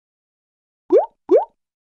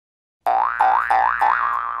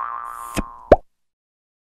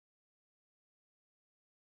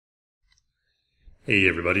Hey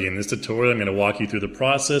everybody, in this tutorial I'm going to walk you through the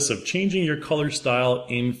process of changing your color style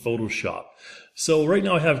in Photoshop. So right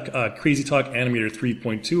now I have CrazyTalk Animator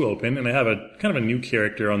 3.2 open, and I have a kind of a new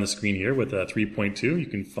character on the screen here with 3.2. You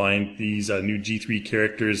can find these new G3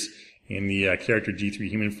 characters in the character G3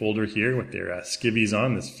 human folder here with their skivvies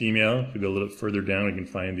on, this female. If we go a little bit further down we can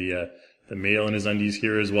find the male in his undies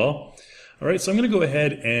here as well. Alright, so I'm going to go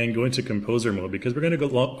ahead and go into composer mode because we're going to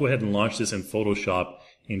go ahead and launch this in Photoshop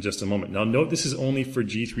in just a moment. Now note this is only for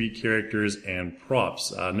G3 characters and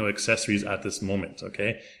props, no accessories at this moment,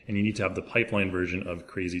 okay? And you need to have the pipeline version of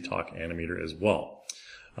CrazyTalk Animator as well.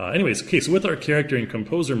 Anyways, okay, so with our character in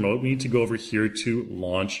composer mode, we need to go over here to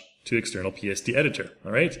launch to external PSD editor,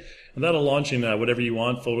 alright? And that'll launch in whatever you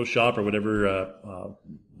want, Photoshop or whatever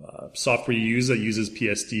software you use that uses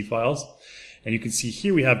PSD files. And you can see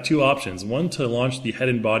here we have two options. One to launch the head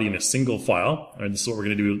and body in a single file, and this is what we're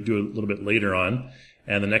going to do a little bit later on.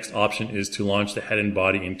 And the next option is to launch the head and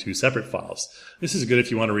body in two separate files. This is good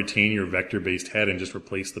if you want to retain your vector-based head and just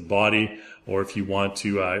replace the body, or if you want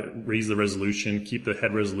to raise the resolution, keep the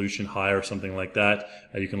head resolution high or something like that.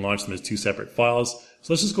 You can launch them as two separate files.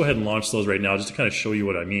 So let's just go ahead and launch those right now just to kind of show you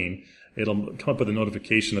what I mean. It'll come up with a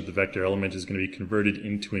notification that the vector element is going to be converted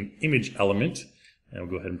into an image element. And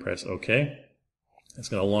we'll go ahead and press OK. It's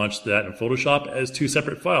going to launch that in Photoshop as two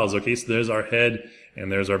separate files. Okay, so there's our head and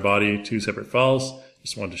there's our body, two separate files.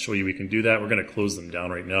 Just wanted to show you we can do that. We're going to close them down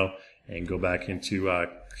right now and go back into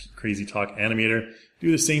CrazyTalk Animator. Do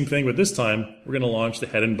the same thing, but this time we're going to launch the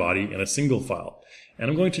head and body in a single file. And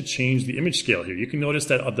I'm going to change the image scale here. You can notice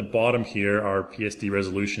that at the bottom here our PSD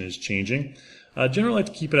resolution is changing. Generally I like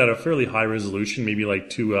to keep it at a fairly high resolution, maybe like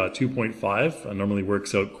 2.5. Normally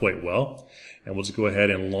works out quite well. And we'll just go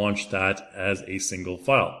ahead and launch that as a single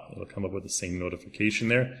file. It'll come up with the same notification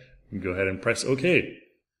there. You can go ahead and press OK.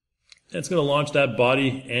 It's going to launch that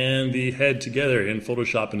body and the head together in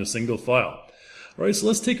Photoshop in a single file. Alright, so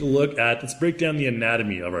let's take a look at, let's break down the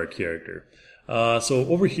anatomy of our character. So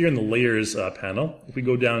over here in the layers panel, if we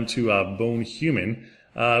go down to bone human,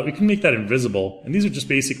 we can make that invisible. And these are just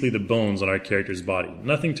basically the bones on our character's body.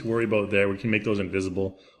 Nothing to worry about there. We can make those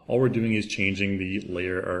invisible. All we're doing is changing the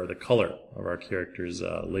layer or the color of our character's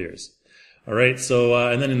layers. Alright, so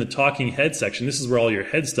and then in the talking head section, this is where all your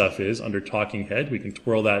head stuff is. Under talking head, we can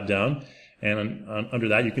twirl that down, and under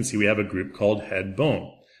that you can see we have a group called head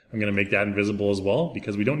bone. I'm going to make that invisible as well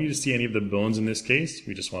because we don't need to see any of the bones in this case.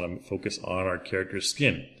 We just want to focus on our character's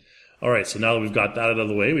skin. Alright, so now that we've got that out of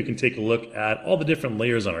the way, we can take a look at all the different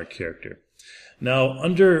layers on our character. Now,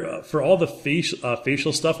 for all the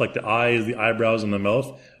facial stuff like the eyes, the eyebrows, and the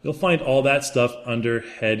mouth, you'll find all that stuff under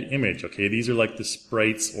head image. Okay, these are like the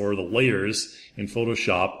sprites or the layers in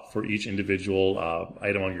Photoshop for each individual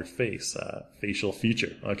item on your face, facial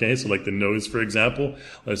feature. Okay, so like the nose, for example.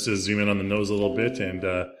 Let's just zoom in on the nose a little bit, and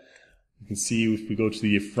you can see if we go to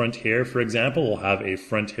the front hair, for example, we'll have a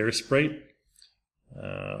front hair sprite.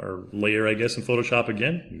 Or layer, I guess, in Photoshop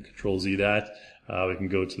again. You can Control Z that. We can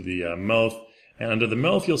go to the mouth. And under the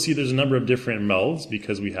mouth, you'll see there's a number of different mouths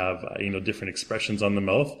because we have, different expressions on the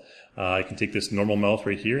mouth. I can take this normal mouth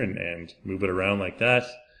right here and move it around like that.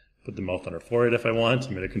 Put the mouth on our forehead if I want.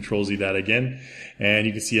 I'm going to Control Z that again. And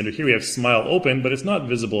you can see under here we have smile open, but it's not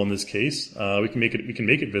visible in this case. We can make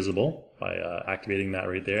it visible by activating that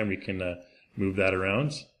right there, and we can move that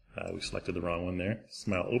around. We selected the wrong one there.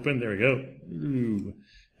 Smile open. There we go. Ooh.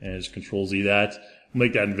 And just Control Z that. We'll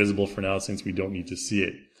make that invisible for now since we don't need to see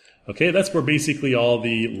it. Okay, that's where basically all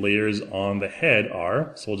the layers on the head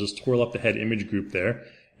are. So we'll just twirl up the head image group there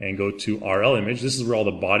and go to RL image. This is where all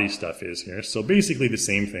the body stuff is here. So basically the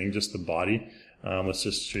same thing, just the body. Let's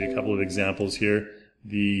just show you a couple of examples here.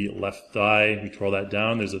 The left thigh, we twirl that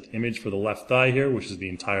down. There's an image for the left thigh here, which is the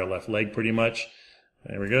entire left leg pretty much.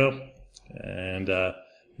 There we go. And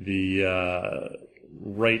the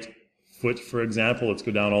right foot, for example, let's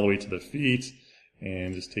go down all the way to the feet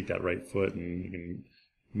and just take that right foot and you can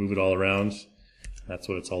move it all around. That's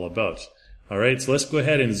what it's all about. Alright, so let's go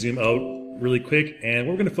ahead and zoom out really quick, and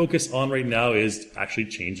what we're going to focus on right now is actually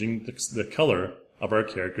changing the color of our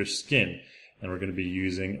character's skin. And we're going to be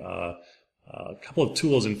using a couple of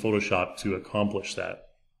tools in Photoshop to accomplish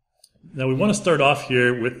that. Now we want to start off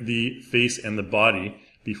here with the face and the body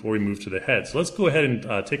before we move to the head. So let's go ahead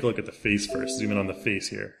and take a look at the face first. Zoom in on the face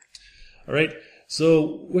here. Alright,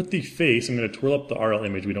 so with the face, I'm going to twirl up the RL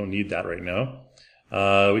image. We don't need that right now.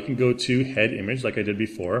 We can go to head image like I did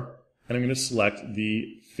before, and I'm going to select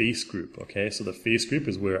the face group. Okay, so the face group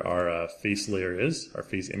is where our face layer is, our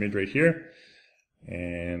face image right here.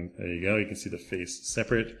 And there you go, you can see the face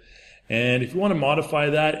separate. And if you want to modify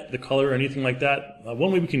that, the color or anything like that,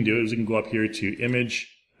 one way we can do it is we can go up here to image,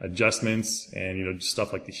 adjustments, and just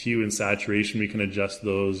stuff like the hue and saturation. We can adjust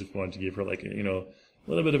those if we want to give her like a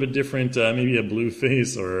little bit of a different, maybe a blue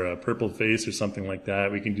face or a purple face or something like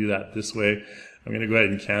that. We can do that this way. I'm going to go ahead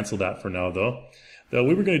and cancel that for now though. The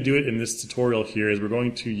way we're going to do it in this tutorial here is we're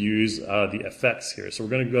going to use the effects here. So we're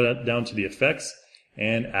going to go down to the effects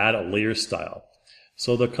and add a layer style.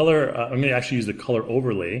 So the color, I'm going to actually use the color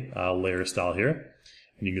overlay layer style here.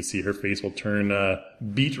 And you can see her face will turn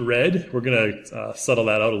beet red. We're going to settle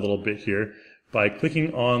that out a little bit here by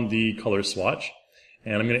clicking on the color swatch.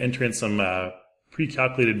 And I'm going to enter in some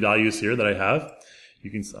pre-calculated values here that I have. You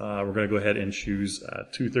can, we're going to go ahead and choose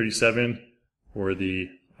 237 for the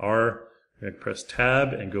R. We're going to press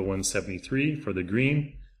tab and go 173 for the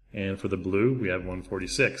green. And for the blue, we have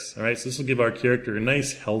 146. All right, so this will give our character a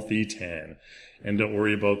nice healthy tan. And don't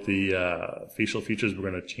worry about the facial features. We're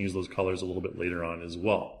going to change those colors a little bit later on as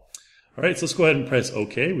well. All right, so let's go ahead and press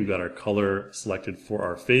OK. We've got our color selected for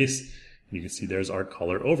our face. You can see there's our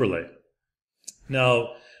color overlay.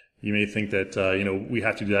 Now, you may think that we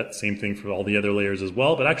have to do that same thing for all the other layers as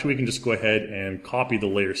well, but actually we can just go ahead and copy the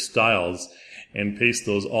layer styles and paste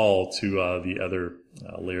those all to the other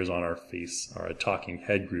layers on our face, our talking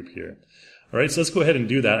head group here. All right, so let's go ahead and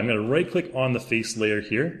do that. I'm going to right-click on the face layer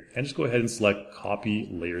here and just go ahead and select Copy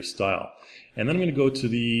Layer Style. And then I'm going to go to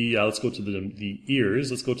the, let's go to the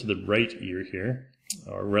ears. Let's go to the right ear here,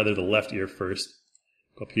 or rather the left ear first.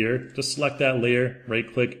 Go up here, just select that layer,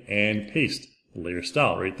 right-click, and paste the layer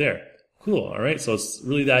style right there. Cool, all right, so it's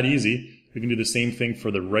really that easy. We can do the same thing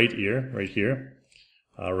for the right ear right here.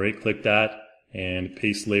 Right-click that and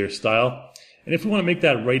paste layer style. And if we want to make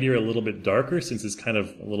that right ear a little bit darker, since it's kind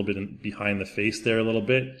of a little bit behind the face there a little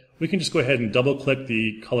bit, we can just go ahead and double click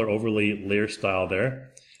the color overlay layer style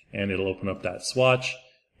there, and it'll open up that swatch,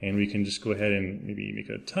 and we can just go ahead and maybe make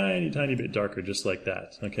it a tiny bit darker just like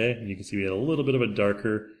that. Okay, and you can see we had a little bit of a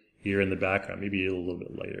darker ear in the background, maybe a little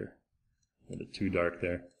bit lighter, a little bit too dark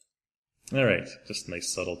there. All right, just a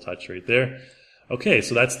nice subtle touch right there. Okay,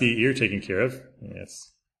 so that's the ear taken care of. Yes.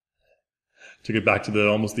 Took it back to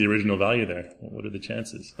almost the original value there. What are the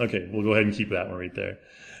chances? Okay, we'll go ahead and keep that one right there.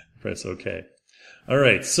 Press OK. All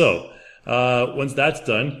right, so once that's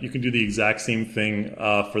done, you can do the exact same thing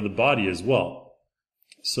for the body as well.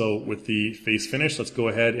 So with the face finish, let's go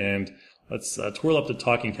ahead and let's twirl up the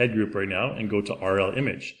talking head group right now and go to RL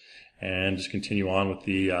image. And just continue on with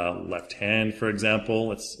the left hand, for example.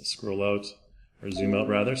 Let's scroll out, or zoom out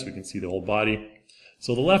rather, so we can see the whole body.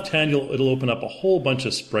 So the left hand, it'll open up a whole bunch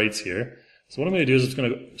of sprites here. So what I'm going to do is I'm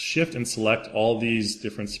going to shift and select all these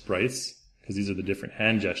different sprites, because these are the different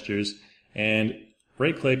hand gestures, and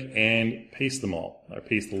right click and paste them all, or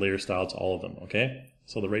paste the layer style to all of them, okay?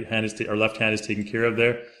 So the left hand is taken care of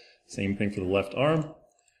there. Same thing for the left arm,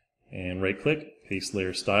 and right click, paste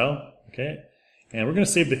layer style, okay? And we're going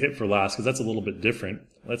to save the hip for last, because that's a little bit different.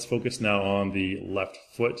 Let's focus now on the left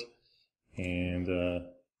foot, and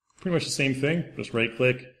pretty much the same thing, just right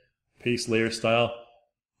click, paste layer style.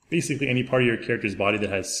 Basically any part of your character's body that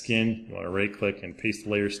has skin, you want to right click and paste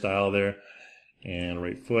the layer style there. And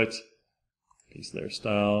right foot, paste layer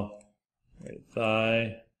style. Right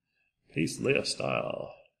thigh, paste layer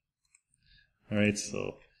style. Alright,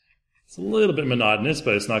 so it's a little bit monotonous,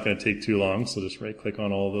 but it's not going to take too long. So just right click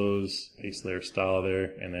on all those, paste layer style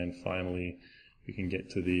there, and then finally we can get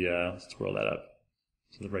to the, let's twirl that up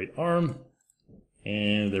to the right arm.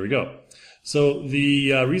 And there we go. So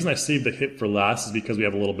the reason I saved the hip for last is because we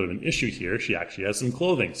have a little bit of an issue here. She actually has some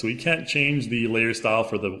clothing, so we can't change the layer style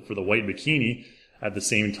for the white bikini at the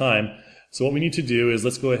same time. So what we need to do is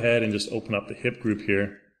let's go ahead and just open up the hip group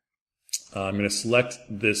here. I'm going to select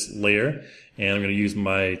this layer, and I'm going to use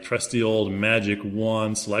my trusty old magic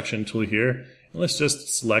wand selection tool here. And let's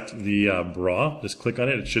just select the bra. Just click on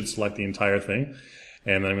it. It should select the entire thing.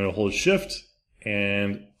 And then I'm going to hold Shift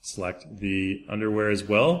and select the underwear as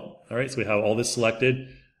well. All right, so we have all this selected.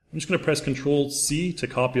 I'm just going to press Control-C to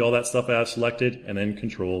copy all that stuff I have selected, and then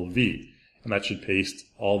Control-V. And that should paste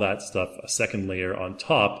all that stuff, a second layer on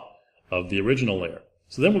top of the original layer.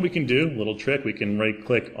 So then what we can do, a little trick, we can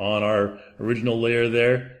right-click on our original layer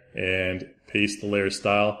there and paste the layer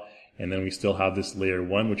style. And then we still have this layer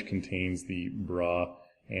 1, which contains the bra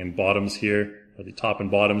and bottoms here, or the top and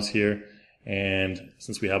bottoms here. And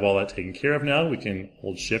since we have all that taken care of now, we can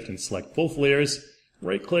hold Shift and select both layers,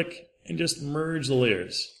 right click, and just merge the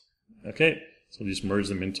layers. Okay, so we'll just merge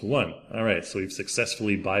them into one. Alright, so we've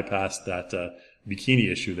successfully bypassed that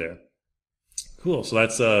bikini issue there. Cool, so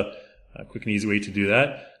that's a quick and easy way to do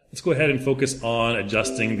that. Let's go ahead and focus on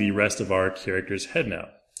adjusting the rest of our character's head now.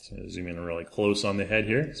 So zoom in really close on the head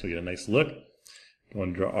here so we get a nice look. Go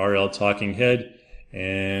into our RL talking head.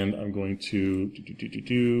 And I'm going to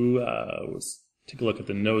let's take a look at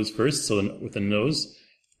the nose first. So with the nose,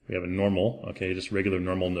 we have a normal, okay, just regular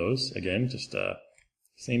normal nose. Again, just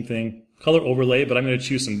same thing, color overlay, but I'm going to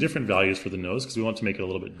choose some different values for the nose because we want to make it a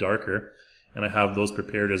little bit darker. And I have those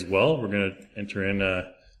prepared as well. We're going to enter in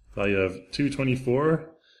a value of 224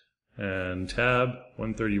 and tab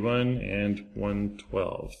 131 and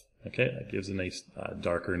 112. Okay, that gives a nice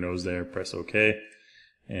darker nose there. Press OK.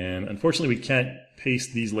 And unfortunately, we can't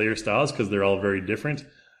paste these layer styles because they're all very different.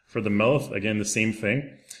 For the mouth, again, the same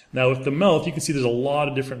thing. Now, with the mouth, you can see there's a lot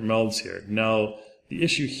of different mouths here. Now, the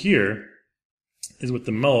issue here is with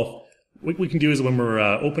the mouth, what we can do is when we're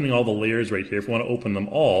opening all the layers right here, if we want to open them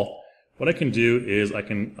all, what I can do is I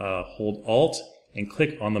can hold Alt and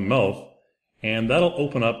click on the mouth, and that'll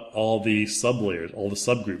open up all the sub-layers, all the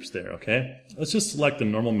subgroups there, okay? Let's just select the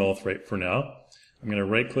normal mouth right for now. I'm going to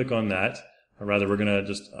right-click on that, or rather we're going to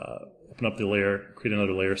just open up the layer, create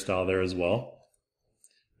another layer style there as well.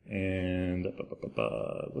 And,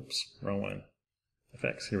 whoops, wrong one.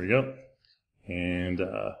 Effects, here we go. And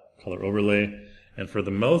color overlay. And for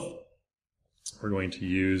the mouth, we're going to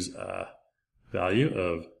use value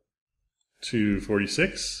of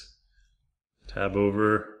 246, tab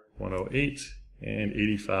over 108, and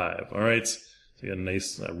 85. All right, so you got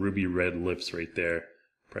nice ruby red lips right there.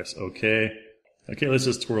 Press OK. Okay, let's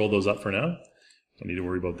just twirl those up for now. Don't need to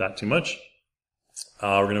worry about that too much.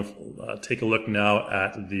 We're going to take a look now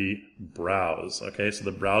at the brows. Okay, so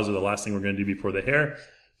the brows are the last thing we're going to do before the hair.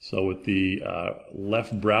 So with the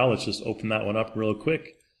left brow, let's just open that one up real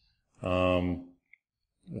quick.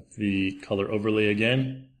 With the color overlay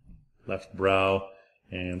again, left brow,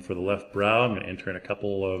 and for the left brow, I'm going to enter in a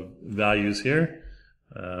couple of values here.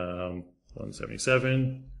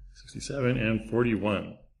 177, 67, and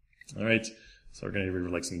 41. All right, so we're going to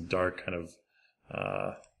give like some dark kind of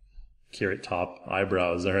carrot top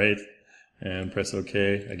eyebrows, all right? And press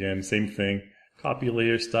OK. Again, same thing. Copy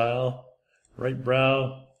layer style, right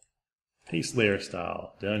brow, paste layer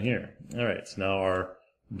style down here. All right, so now our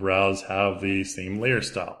brows have the same layer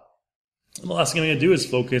style. And the last thing I'm going to do is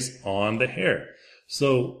focus on the hair.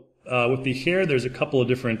 So with the hair, there's a couple of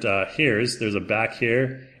different hairs. There's a back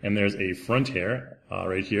hair and there's a front hair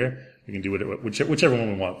right here. We can do whichever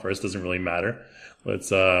one we want first, doesn't really matter. Let's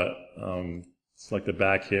select the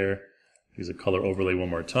back hair. Use a color overlay one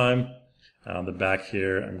more time. The back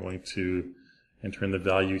here, I'm going to enter in the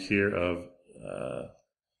value here of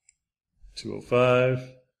 205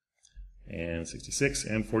 and 66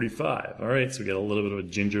 and 45. All right, so we got a little bit of a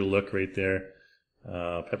ginger look right there.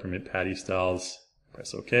 Peppermint patty styles.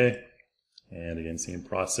 Press OK. And again, same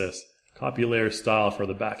process. Copy layer style for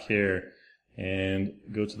the back hair and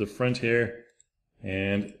go to the front hair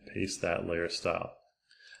and paste that layer style.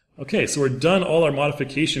 Okay, so we're done all our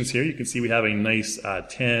modifications here. You can see we have a nice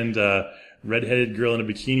tanned red-headed girl in a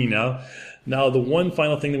bikini now. Now the one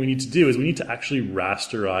final thing that we need to do is we need to actually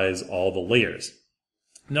rasterize all the layers.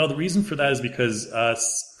 Now the reason for that is because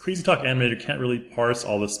CrazyTalk Animator can't really parse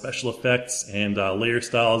all the special effects and layer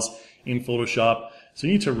styles in Photoshop. So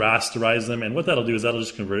you need to rasterize them, and what that'll do is that'll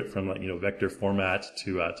just convert it from vector format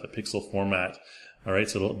to pixel format. All right,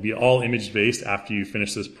 so it'll be all image-based after you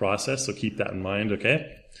finish this process, so keep that in mind,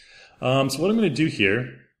 okay? So what I'm going to do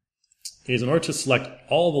here is in order to select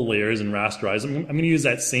all the layers and rasterize them, I'm going to use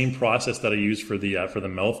that same process that I used for the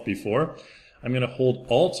mouth before. I'm going to hold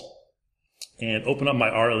Alt and open up my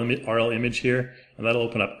RL image here, and that'll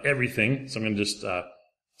open up everything. So I'm going to just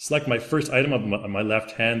select my first item on my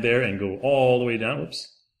left hand there and go all the way down.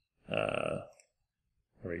 Whoops. There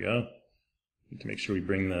we go. Need to make sure we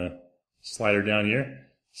bring the slider down here.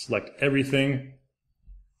 Select everything,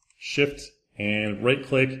 Shift and right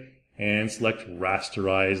click, and select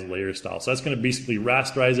Rasterize Layer Style. So that's going to basically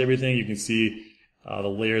rasterize everything. You can see the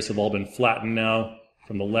layers have all been flattened now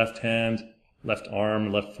from the left hand, left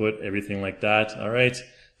arm, left foot, everything like that. All right. So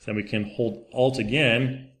then we can hold Alt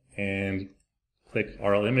again and click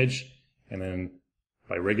RL image, and then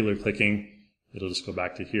by regular clicking, it'll just go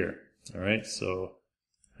back to here. All right. So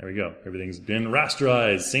there we go. Everything's been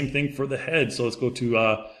rasterized. Same thing for the head. So let's go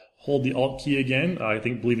to hold the Alt key again. I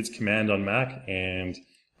believe it's Command on Mac, and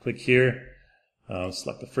click here.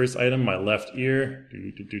 Select the first item, my left ear,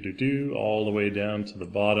 all the way down to the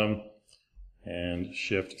bottom, and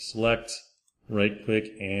Shift select, right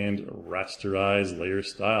click, and rasterize layer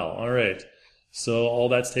style. All right, so all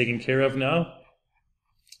that's taken care of now.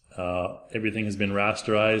 Everything has been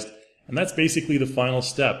rasterized, and that's basically the final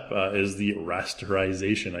step, is the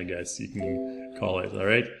rasterization, I guess you can call it. All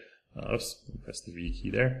right, oops, press the V key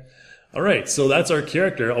there. All right, so that's our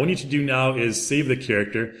character. All we need to do now is save the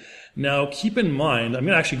character. Now keep in mind, I'm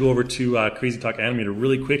going to actually go over to CrazyTalk Animator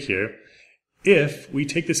really quick here. If we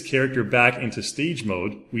take this character back into stage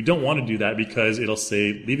mode, we don't want to do that because it'll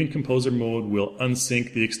say leaving composer mode will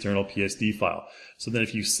unsync the external PSD file. So then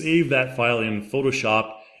if you save that file in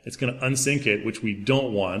Photoshop, it's going to unsync it, which we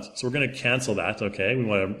don't want. So we're going to cancel that, okay? We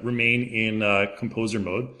want to remain in composer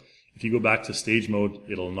mode. If you go back to stage mode,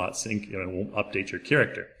 it'll not sync and it won't update your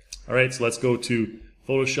character. All right, so let's go to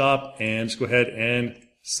Photoshop and just go ahead and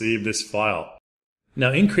save this file.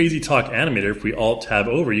 Now in CrazyTalk Animator, if we Alt-Tab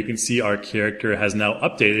over, you can see our character has now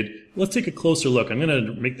updated. Let's take a closer look. I'm going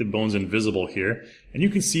to make the bones invisible here. And you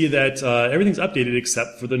can see that everything's updated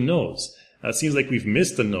except for the nose. It seems like we've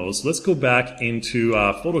missed the nose. So let's go back into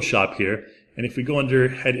Photoshop here. And if we go under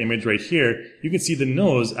head image right here, you can see the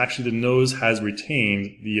nose, actually the nose has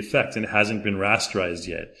retained the effect and it hasn't been rasterized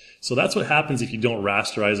yet. So that's what happens if you don't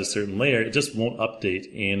rasterize a certain layer. It just won't update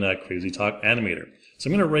in CrazyTalk Animator. So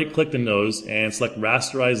I'm going to right click the nose and select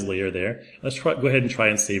rasterize layer there. Let's go ahead and try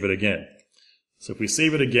and save it again. So if we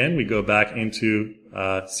save it again, we go back into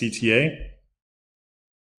CTA.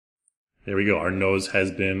 There we go. Our nose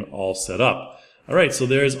has been all set up. Alright, so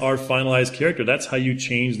there's our finalized character. That's how you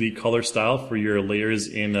change the color style for your layers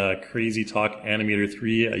in CrazyTalk Animator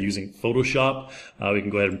 3 using Photoshop. We can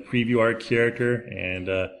go ahead and preview our character and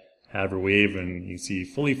have her wave, and you can see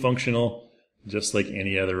fully functional, just like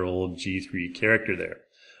any other old G3 character there.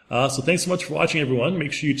 So thanks so much for watching, everyone.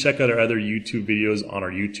 Make sure you check out our other YouTube videos on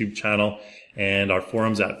our YouTube channel and our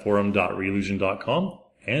forums at forum.reallusion.com,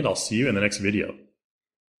 and I'll see you in the next video.